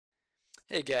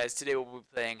Hey guys, today we'll be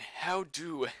playing How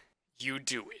Do You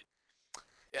Do It?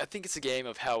 I think it's a game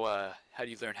of how do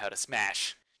you learn how to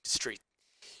smash? Straight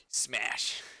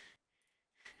smash.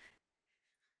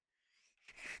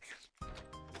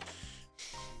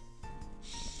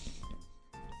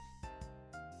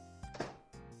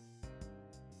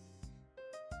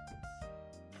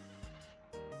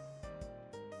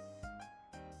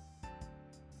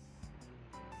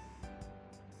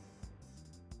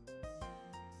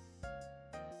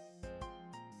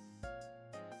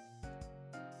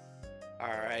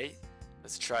 Alright,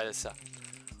 let's try this out.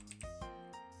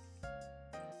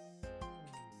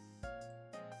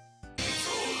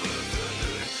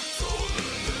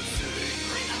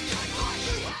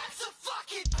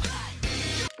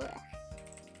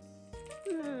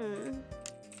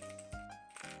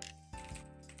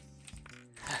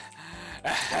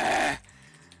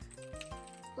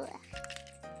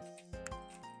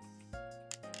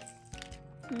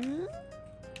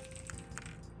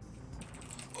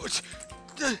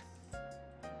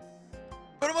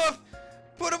 Put him up!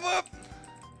 Put him up!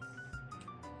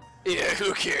 Yeah,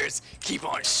 who cares? Keep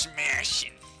on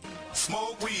smashing.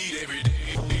 Smoke weed every day.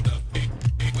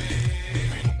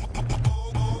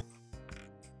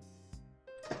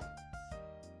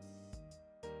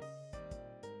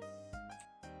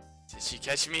 Did she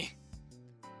catch me?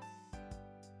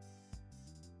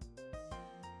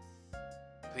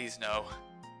 Please no.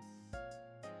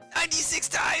 96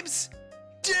 times!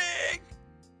 Dang!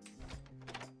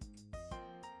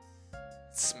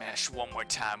 Smash one more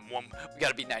time. We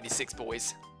gotta beat 96,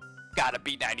 boys. Gotta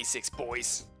beat 96,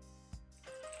 boys.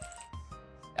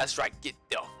 That's right, get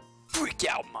the freak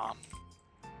out, mom.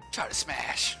 Try to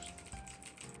smash.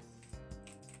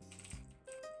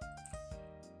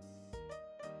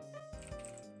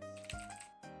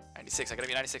 I gotta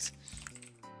be 96.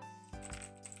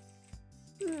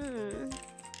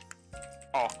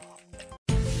 Oh.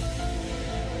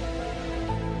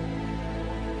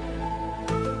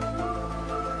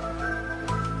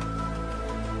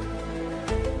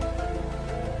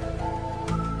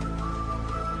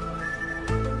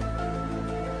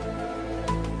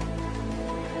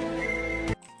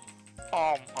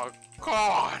 Oh my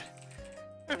god!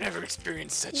 I've never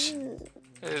experienced such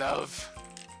love.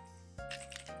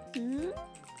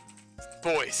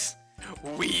 Boys,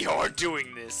 we are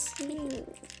doing this.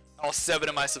 All 7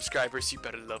 of my subscribers, you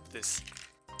better love this.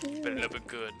 You better love it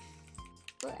good.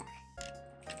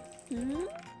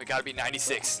 We gotta be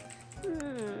 96.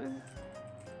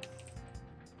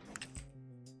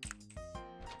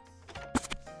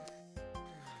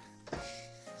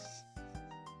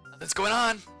 Nothing's going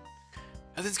on.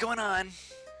 Nothing's going on.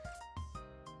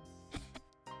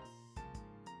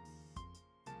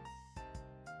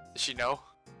 Does she know?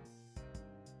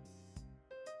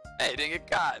 Hey, didn't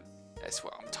get caught. That's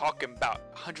what I'm talking about.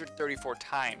 134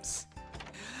 times.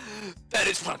 That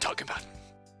is what I'm talking about.